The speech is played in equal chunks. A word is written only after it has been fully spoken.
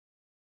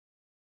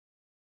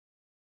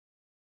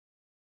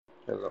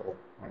Hello.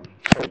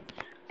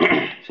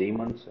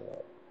 Siemens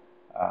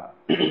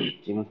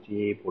Siemens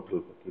TIA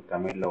portal பற்றி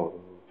தமிழில் ஒரு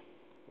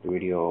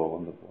வீடியோ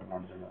வந்து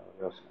போடலான்னு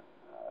யோசனை.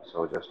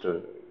 ஸோ ஜஸ்ட்டு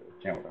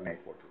வச்சேன், உடனே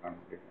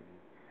போட்டுருக்கான்னு பண்ணி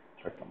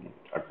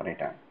ஸ்டார்ட்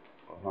பண்ணிட்டேன்.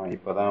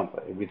 இப்போ தான்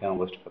எப்படி தான்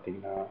ஃபஸ்ட்டு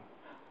பார்த்தீங்கன்னா,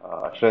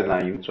 ஆக்சுவலாக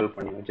நான் இன்ஸ்டால்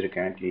பண்ணி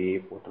வச்சுருக்கேன். டிஏ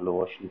போர்ட்டலில்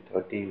வெர்ஷன்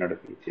 13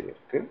 பிசியில்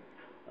இருக்குது.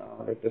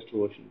 லேட்டஸ்ட்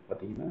வெர்ஷன்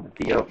பார்த்தீங்கன்னா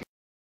டிஆ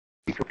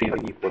 15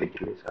 வரைக்கும்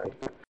இப்போதைக்கு ரிலீஸ்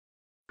ஆகிருக்கு.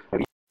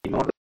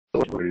 இன்னொரு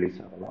ரிலீஸ்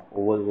ஆகலாம்.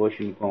 ஒவ்வொரு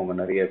வெர்ஷனுக்கும் அவங்க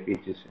நிறைய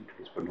ஃபீச்சர்ஸ்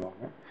இன்ட்ரடியூஸ்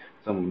பண்ணுவாங்க.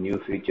 Some new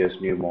features,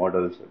 new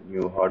models,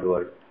 new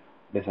hardware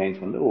designs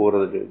வந்து ஒவ்வொரு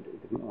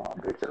இதுலையும்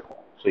அப்டேட்ஸ்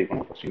இருக்கும். ஸோ இப்போ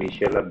நம்ம ஃபஸ்ட்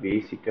இனிஷியலாக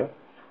பேசிக்காக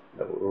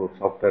ஒரு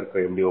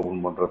சாஃப்ட்வேருக்கு எப்படி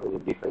ஓப்பன் பண்ணுறது,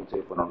 எப்படி ஃபைல்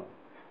சேவ் பண்ணணும்,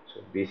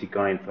 ஸோ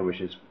பேசிக்கான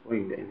இன்ஃபர்மேஷன்ஸ்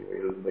இங்கே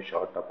ரொம்ப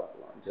ஷார்ட்டாக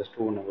பார்க்கலாம். ஜஸ்ட்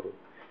ஒரு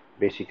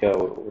பேசிக்காக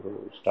ஒரு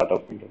ஸ்டார்ட்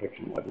அப்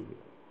இன்ட்ரடக்ஷன் மாதிரி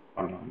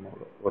பண்ணலாம்னு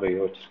ஒரு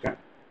யோசிச்சிருக்கேன்.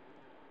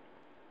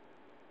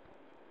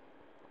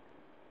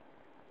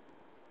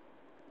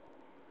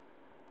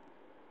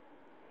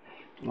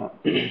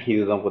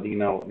 இதுதான்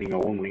பார்த்தீங்கன்னா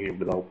நீங்கள் ஓன் பண்ணி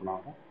இப்படி தான் ஓப்பன்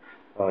ஆகும்.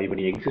 இப்போ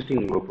நீங்கள் எக்ஸிஸ்டிங்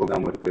உங்கள்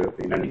ப்ரோக்ராம் இருக்குது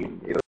அப்படின்னா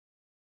நீங்கள்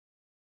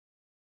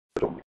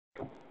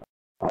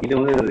இது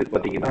வந்து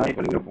பார்த்தீங்கன்னா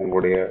இப்போ நீங்கள்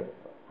உங்களுடைய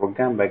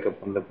ப்ரோக்ராம்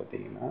பேக்கப் வந்து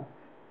பார்த்தீங்கன்னா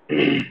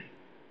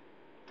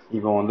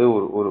இப்போ வந்து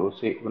ஒரு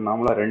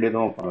நார்மலாக ரெண்டு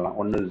இதுவும் பண்ணலாம்.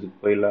 ஒன்று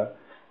ஜிப்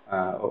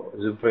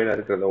ஃபைலாக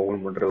இருக்கிறத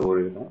ஓப்பன் பண்ணுறது ஒரு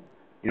இதுவும்,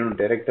 இன்னொன்று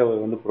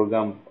டைரெக்டாக வந்து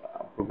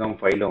ப்ரோக்ராம்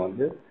ஃபைலை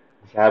வந்து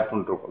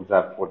ஜாப்னு இருக்கும்,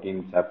 ஜாப்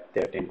 14, ஜாப்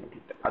 13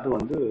 அப்படின்ட்டு. அது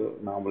வந்து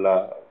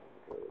நார்மலாக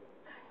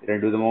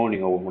ரெண்டு விதமாகவும்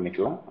நீங்கள் ஓப்பன்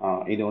பண்ணிக்கலாம்.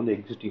 இது வந்து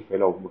எக்ஸிஸ்டிங்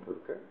ஃபைலாக ஓப்பன்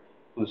பண்ணுறதுக்கு,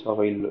 புதுசாக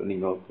ஃபைல்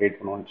நீங்கள் க்ரியேட்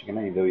பண்ணணும்னு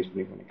வச்சிங்கன்னா இதை யூஸ்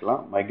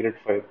பண்ணிக்கலாம். மைக்ரேட்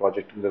ஃபைல்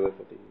ப்ராஜெக்ட்ங்கிறது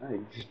பார்த்தீங்கன்னா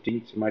எக்ஸிஸ்டிங்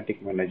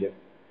சிமேட்டிக் மேனேஜர்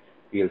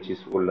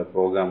பிஎல்சிஸ் உள்ள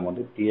ப்ரோக்ராம்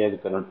வந்து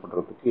டிஆக்கு கன்வெர்ட்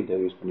பண்ணுறதுக்கு இதை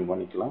யூஸ்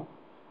பண்ணிக்கலாம்.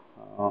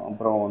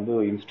 அப்புறம் வந்து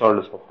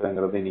இன்ஸ்டால்டு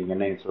சாஃப்ட்வேர்ங்கிறது நீங்கள்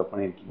என்ன இன்ஸ்டால்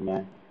பண்ணியிருக்கீங்க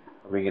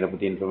அப்படிங்கிற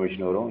பற்றி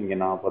இன்ஃபர்மேஷன் வரும். இங்கே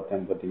நான்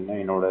பார்த்தீங்கன்னா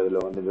என்னோட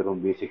இதில் வந்து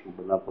வெறும் பேசிக்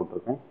மட்டும் தான்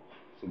போட்டிருக்கேன்.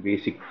 ஸோ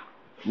பேசிக்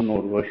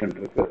ஒரு வெர்ஷன்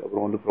இருக்குது,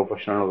 அப்புறம் வந்து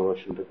ப்ரொஃபஷனல் ஒரு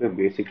வெர்ஷன் இருக்குது.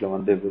 பேசிக்கில்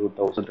வந்து வெறும்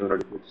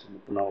 1200 பேஜஸ்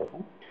மட்டும்தான்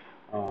வரும்.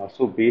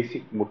 ஸோ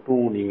பேசிக்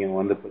மட்டும் நீங்கள்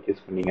வந்து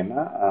பர்ச்சேஸ்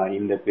பண்ணிங்கன்னா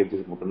இந்த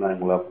பேஜஸ் மட்டும்தான்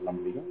உங்களால் பண்ண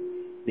முடியும்.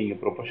 நீங்கள்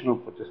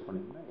ப்ரொஃபஷனல் பர்ச்சேஸ்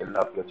பண்ணிங்கன்னா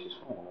எல்லா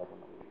பேஜஸும் உங்களால்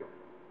பண்ண முடியும்.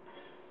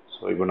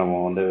 ஸோ இப்போ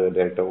நம்ம வந்து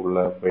டைரெக்டாக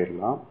உள்ளே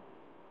போயிடலாம்.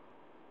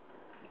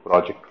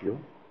 ப்ராஜெக்ட் வியூ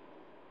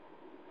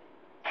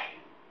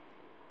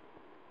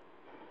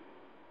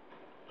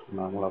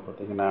நார்மலாக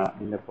பார்த்தீங்கன்னா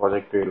இந்த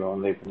ப்ராஜெக்ட் வியூவில்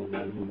வந்து இப்போ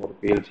நீங்கள் ஒரு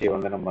பிஎல்சியை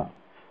வந்து நம்ம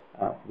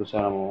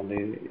புதுசாக நம்ம வந்து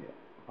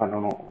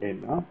பண்ணணும்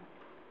அப்படின்னா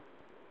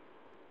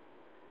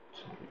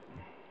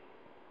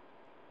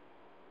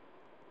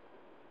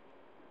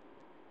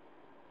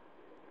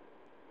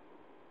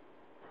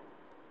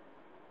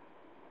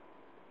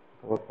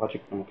ஒரு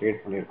ப்ராஜெக்ட் நம்ம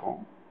கிரியேட் பண்ணியிருக்கோம்.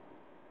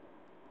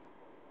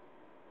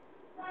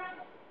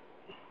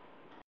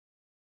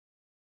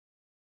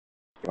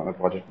 அந்த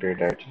ப்ராஜெக்ட்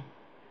கிரியேட் ஆகிடுச்சு.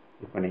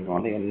 இப்போ நீங்கள்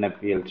வந்து என்ன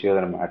பிஎல்சியோ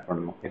அதை நம்ம ஆட்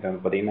பண்ணணும். இதை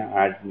வந்து பார்த்தீங்கன்னா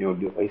ஆட் நியூ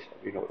டிவைஸ்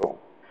அப்படின்னு வரும்.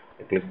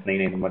 கிளிக்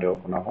பண்ணி இந்த மாதிரி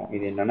ஓப்பன் ஆகும்.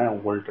 இது என்னென்னா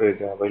உங்கள்கிட்ட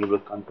இருக்க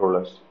அவைலபிள்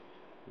கண்ட்ரோலர்ஸ்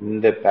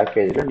இந்த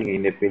பேக்கேஜில் நீங்கள்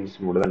இந்த பேஜஸ்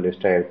மட்டும் தான்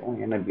லிஸ்ட் ஆகிருக்கும்.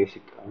 ஏன்னா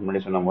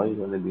முன்னாடி சொன்ன மாதிரி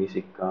இது வந்து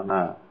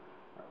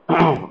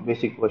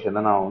பேசிக் வெர்ஷன்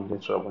தான் நான் வந்து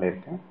இன்ஸ்டால்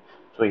பண்ணியிருக்கேன்.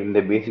 ஸோ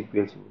இந்த பேசிக்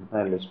பிஎல்சி மட்டும்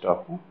தான் லிஸ்ட்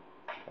ஆகும்.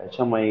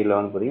 ஹெச்எம்ஐயில்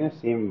வந்து பார்த்தீங்கன்னா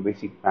சேம்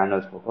பேசிக்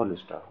பேனல்ஸ் மட்டும்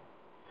லிஸ்ட் ஆகும்.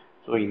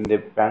 ஸோ இந்த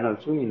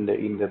பேனல்ஸும்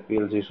இந்த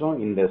பிஎல்சிஸும்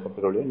இந்த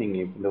சாஃப்ட்வேரோடய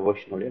நீங்கள் இந்த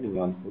வெர்ஷனோடய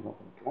நீங்கள் வந்து ப்ரூவ்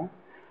பண்ணிக்கலாம்.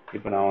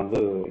 இப்போ நான்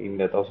வந்து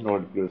இந்த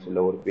 1000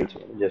 பிஎல்சியில் ஒரு பிஎல்சி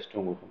வந்து ஜஸ்ட்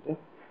உங்களுக்கு வந்து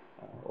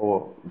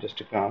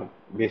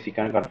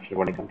பேசிக்கான கான்ஃபிகர்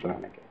பண்ணி காமிக்கலாம்.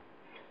 நினைக்கிறேன்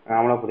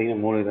நாமளாக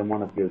பார்த்தீங்கன்னா 3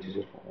 விதமான பிஎல்சிஸ்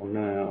இருக்கும்.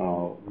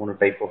 3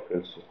 டைப் ஆஃப்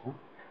பிஎல்சி இருக்கும்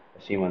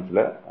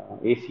சீமென்ஸில்.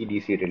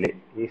 ஏசிடிசி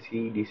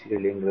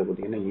ரிலேங்கிறது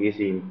பார்த்தீங்கன்னா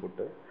AC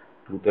input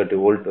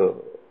 230 volt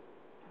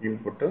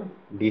input,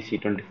 DC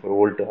 24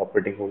 volt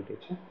operating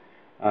voltage,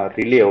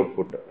 relay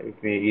output.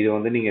 இப்போ இது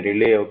வந்து நீங்கள்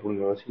ரிலே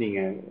அவுட்புட்ங்கிற வச்சு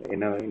நீங்கள்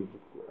என்ன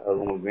அது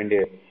உங்களுக்கு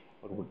வேண்டிய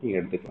அவுட்புட்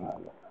நீங்கள்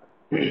எடுத்துக்கலாம்.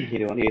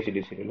 இது வந்து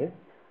ஏசிடிசி ரிலே.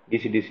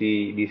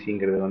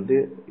 டிசிங்கிறது வந்து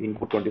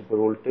input 24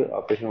 volt,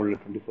 operation volt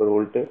 24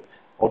 volt,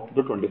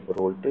 output 24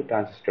 volt,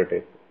 transistor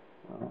type.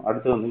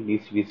 அடுத்து வந்து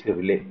DC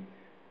relay,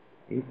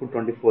 input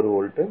 24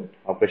 volt,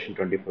 operation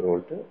 24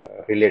 volt,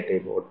 relay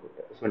type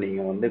output. So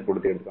நீங்கள் வந்து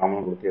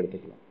காமன் கொடுத்து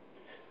எடுத்துக்கலாம்.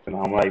 ஸோ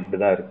நார்மலாக இப்படி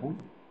தான் இருக்கும்.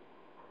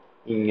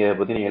 இங்கே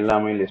பார்த்தீங்கன்னா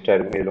எல்லாமே லிஸ்ட்டாக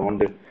இருக்கும். இதில்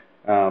வந்து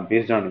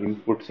பேஸ்ட் ஆன்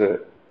இன்புட்ஸு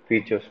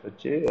ஃபீச்சர்ஸ்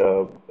வச்சு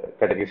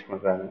கேட்டகரைஸ்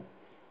பண்ணுறாங்க.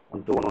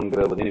 1 to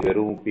 1ங்கிறது பார்த்தீங்கன்னா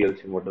வெறும்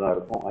பிஎல்சி மட்டும் தான்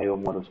இருக்கும். ஐஓ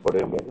மாடல்ஸ்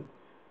போடவே முடியாது.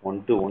 1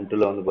 to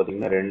 1 வந்து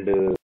பார்த்தீங்கன்னா 2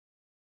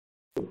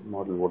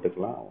 மாடல்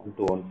போட்டுக்கலாம். 1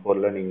 to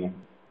 14 நீங்கள்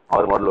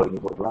 6 மாடல்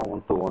வரைக்கும் போட்டுக்கலாம்.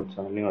 1 to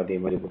 17 அதே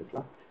மாதிரி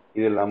போட்டுக்கலாம்.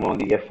 இது இல்லாமல்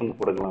வந்து எஃப்னு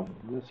போட்டுக்கலாம்.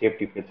 பார்த்தீங்கன்னா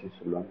சேஃப்டி பிஎல்சி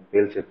சொல்லுவாங்க,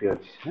 ஃபெயில் சேஃப்டி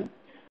வச்சுன்னா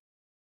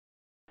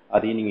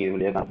அதையும் நீங்கள் இது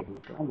வழியாக கான்ஃபிகர்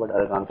பண்ணிக்கலாம். பட்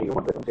அதை கான்ஃபிகர்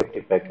பண்ணுறது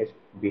சேஃப்டி பேக்கேஜ்,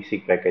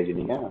 பேசிக் பேக்கேஜ்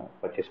நீங்கள்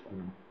பர்ச்சேஸ்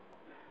பண்ணணும்.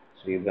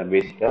 ஸோ இதுதான்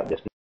பேசிக்காக.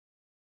 ஜஸ்ட்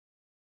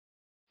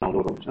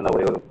ஒரு நிமிஷம் தான்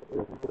ஒரே ஒரு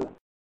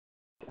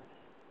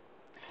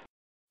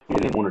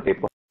இதுலேயும் 3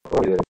 டைப்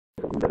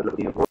இந்த இடத்துல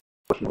பார்த்தீங்கன்னா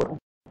வெர்ஷன் வரும்.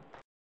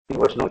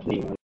 வெர்ஷனை வச்சு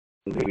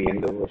நீங்கள்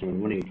எந்த வெர்ஷன்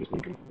வேணுமோ நீங்கள் சூஸ்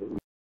பண்ணிக்கலாம்.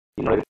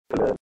 இன்னொரு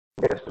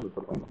லேட்டஸ்ட்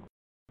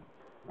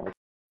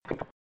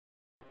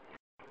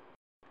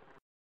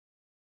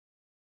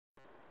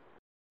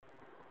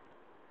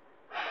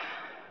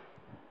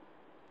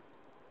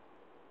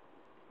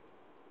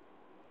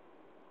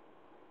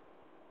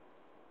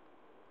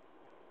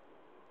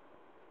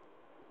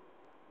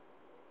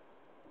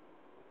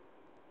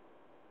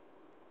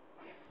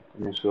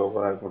கொஞ்சம்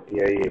ஸ்லோவாக இருக்கும்.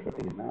 டிஐஏ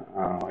பார்த்தீங்கன்னா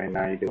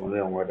ஏன்னா இது வந்து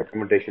அவங்க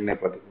ரெக்கமெண்டேஷனே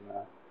பார்த்தீங்கன்னா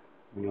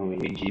இன்னும்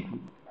 8 GB.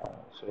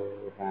 ஸோ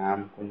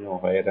ரேம் கொஞ்சம்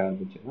ஹையராக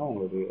இருந்துச்சுன்னா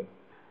உங்களுக்கு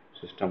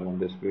சிஸ்டம்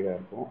வந்து ஸ்பீடாக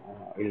இருக்கும்.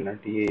 இல்லைன்னா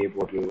டிஏஏ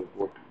போட்டு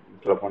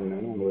இன்ஸ்டால்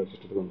பண்ணீங்கன்னா உங்கள்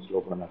சிஸ்டத்துக்கு கொஞ்சம்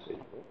ஸ்லோ பண்ண தான்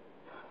செய்யுது.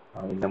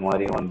 இந்த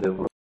மாதிரி வந்து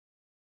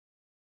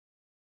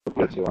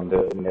வந்து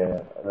இந்த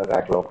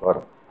ரேக்கில்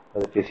உட்காரும்.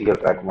 அது ஃபிசிக்கல்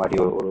ரேக் மாதிரி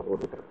ஒரு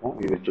இது இருக்கும்.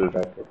 இது விர்ச்சுவல்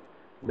ரேக்கு.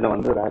 இதில்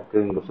வந்து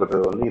ரேக்குங்க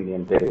சொல்கிறது வந்து இந்த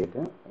என்டையர்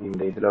இது.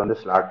 இந்த இதில் வந்து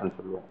ஸ்லாட்னு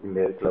சொல்லுவோம். இந்த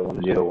இடத்துல 1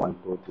 0 1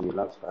 2 3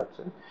 எல்லாம்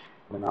ஸ்லாட்ஸு.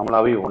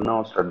 நார்மலாகவே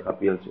ஒன்றாவது ஸ்லாட் தான்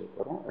பிஎல்சி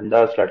வரும்.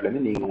 ரெண்டாவது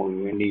ஸ்லாட்லேருந்து நீங்கள்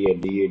உங்களுக்கு வேண்டிய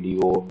டிஏ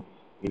டிஓ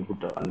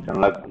இன்புட் அந்த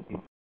ஜெனரலாக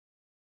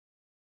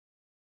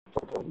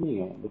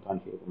நீங்கள் வந்து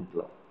கான்ஃபிகர்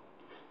பண்ணிக்கலாம்.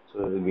 ஸோ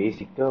இது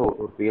பேசிக்காக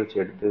ஒரு பிஎல்சி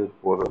எடுத்து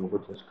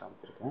போடுறவங்களுக்கு ஜஸ்ட்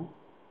காமிச்சிருக்கேன்.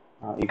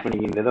 இப்போ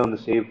நீங்கள் இந்த இதை வந்து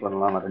சேவ்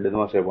பண்ணலாம். நான் 2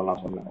 விதமாக சேவ்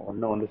பண்ணலாம் சொன்னேன்.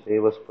 ஒன்று வந்து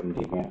சேவஸ்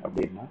பண்ணுறீங்க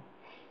அப்படின்னா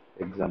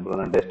எக்ஸாம்பிள்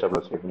நான்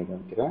டெஸ்க்டாப்பில் சேவ் பண்ணி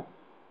காமிக்கிறேன்.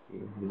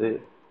 இது வந்து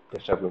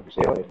டெஸ்க்டாப்பில்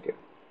சேவ் ஆகிருக்கு.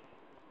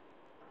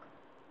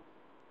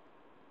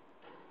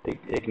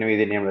 ஏற்கனவே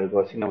இதே நேமில் இருக்க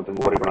வச்சு நம்ம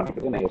திரும்ப ஓரி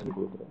பண்ணாக்கிறது நான் எஸ்ன்னு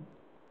கொடுக்குறேன்.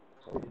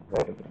 சரி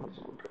வேறு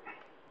கொடுக்குறேன்.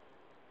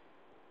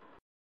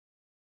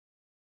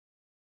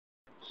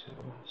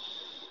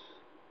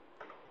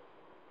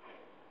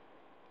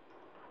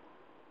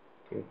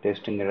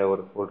 டெஸ்ட்டுங்கிற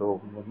ஒரு ஃபோட்டோ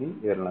ஓப்பன் பண்ணி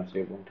இதில் நான்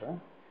சேவ் பண்ணுறேன்.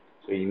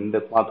 ஸோ இந்த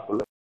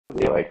பாத்துக்குள்ளே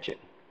சேவ் ஆயிடுச்சு.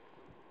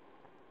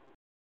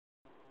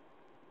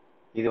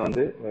 இது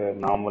வந்து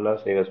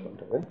நார்மலாக சேவஸ்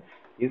பண்ணுறது.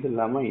 இது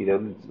இல்லாமல் இதை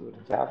வந்து ஒரு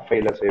ஜாப்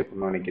ஃபைலில் சேவ்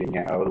பண்ணணும்னு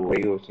நினைக்கிறீங்க, ஒரு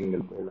ஒய்ஓ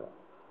சிங்கிள் ஃபைலில்,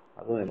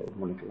 அதுவும் இதில்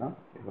இது பண்ணிக்கலாம்.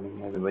 இப்போ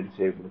நீங்கள் இது மாதிரி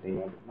சேவ்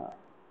கொடுத்தீங்க அப்படின்னா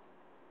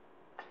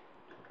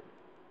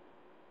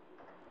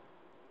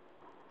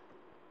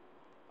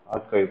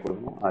ஆர்கைவ்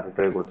கொடுக்கணும்.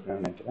 ரிட்ரைவ்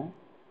கொடுத்துருக்கேன்னு நினைக்கிறேன்.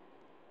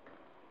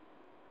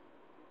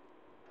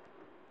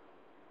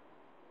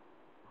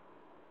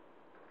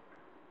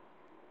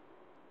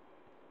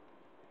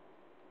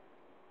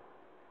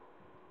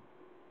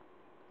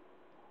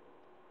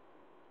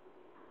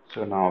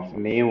 ஸோ நான்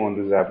நேம்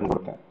வந்து ஜாப்னு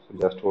கொடுத்தேன். ஸோ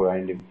ஜஸ்ட் ஒரு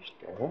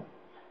ஐடென்டிஃபிகேஷனுக்காக.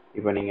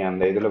 இப்போ நீங்கள்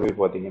அந்த இதில் போய்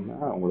பார்த்தீங்கன்னா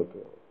உங்களுக்கு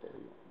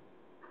தெரியும்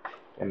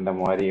எந்த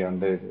மாதிரி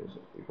வந்து இது.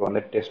 இப்போ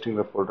வந்து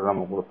டெஸ்ட்டுங்கிற ஃபோல்டர்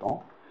நம்ம கொடுத்தோம்.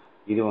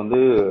 இது வந்து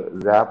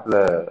ஜாப்பில்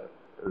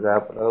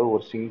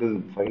ஒரு சிங்கிள்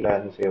ஃபைலாக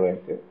இருந்து சேவ்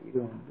ஆகிருக்கு. இது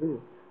வந்து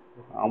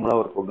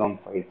நார்மலாக ஒரு ப்ரோக்ராம்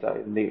ஃபைல்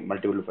தான். இந்த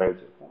மல்டிபிள்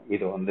ஃபைல்ஸ் இருக்கும்.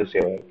 இது வந்து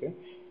சேவ் ஆகிருக்கு.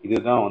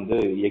 இதுதான் வந்து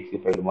எக்ஸி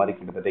ஃபைல் மாதிரி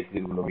கிட்டத்தட்ட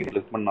எக்ஸிக்யூட் பண்ணுவோம். இது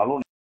கிளிக்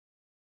பண்ணாலும்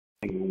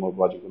நீங்கள் உங்கள்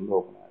ப்ராஜெக்ட் வந்து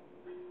ஓப்பன் ஆகும்.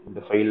 இந்த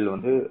ஃபைல்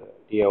வந்து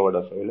டிஆவோட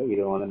ஃபைலு.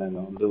 இதை வந்து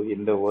நாங்கள் வந்து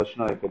எந்த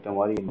வருஷனும் அதுக்கேற்ற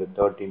மாதிரி இந்த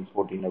 13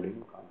 14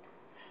 அப்படின்னு காமிக்கும்.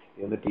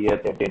 இது வந்து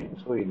டிஆர் 13.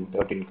 ஸோ இது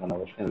 13க்கான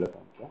வருஷன் இதில்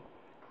காமிக்கும்.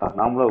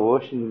 நார்மலாக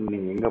வேர்ஷன்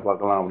நீங்கள் எங்கே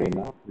பார்க்கலாம்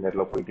அப்படின்னா இந்த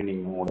இடத்துல போயிட்டு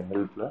நீங்கள் உங்களோட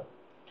ஹெல்ப்பில்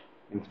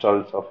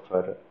இன்ஸ்டால்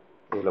சாஃப்ட்வேர்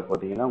இதில்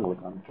பார்த்தீங்கன்னா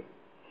உங்களுக்கு காமிக்கும்.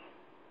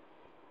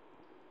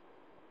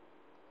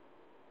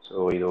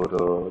 ஸோ இது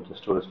ஒரு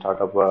ஜஸ்ட் ஒரு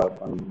ஸ்டார்ட் அப்பாக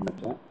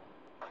பண்ணிட்டேன்.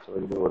 ஸோ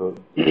இது ஒரு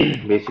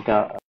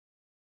பேசிக்காக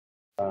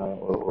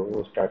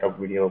ஒரு ஸ்டார்ட் அப்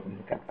வீடியோ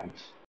பண்ணியிருக்கேன்.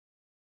 தேங்க்ஸ்.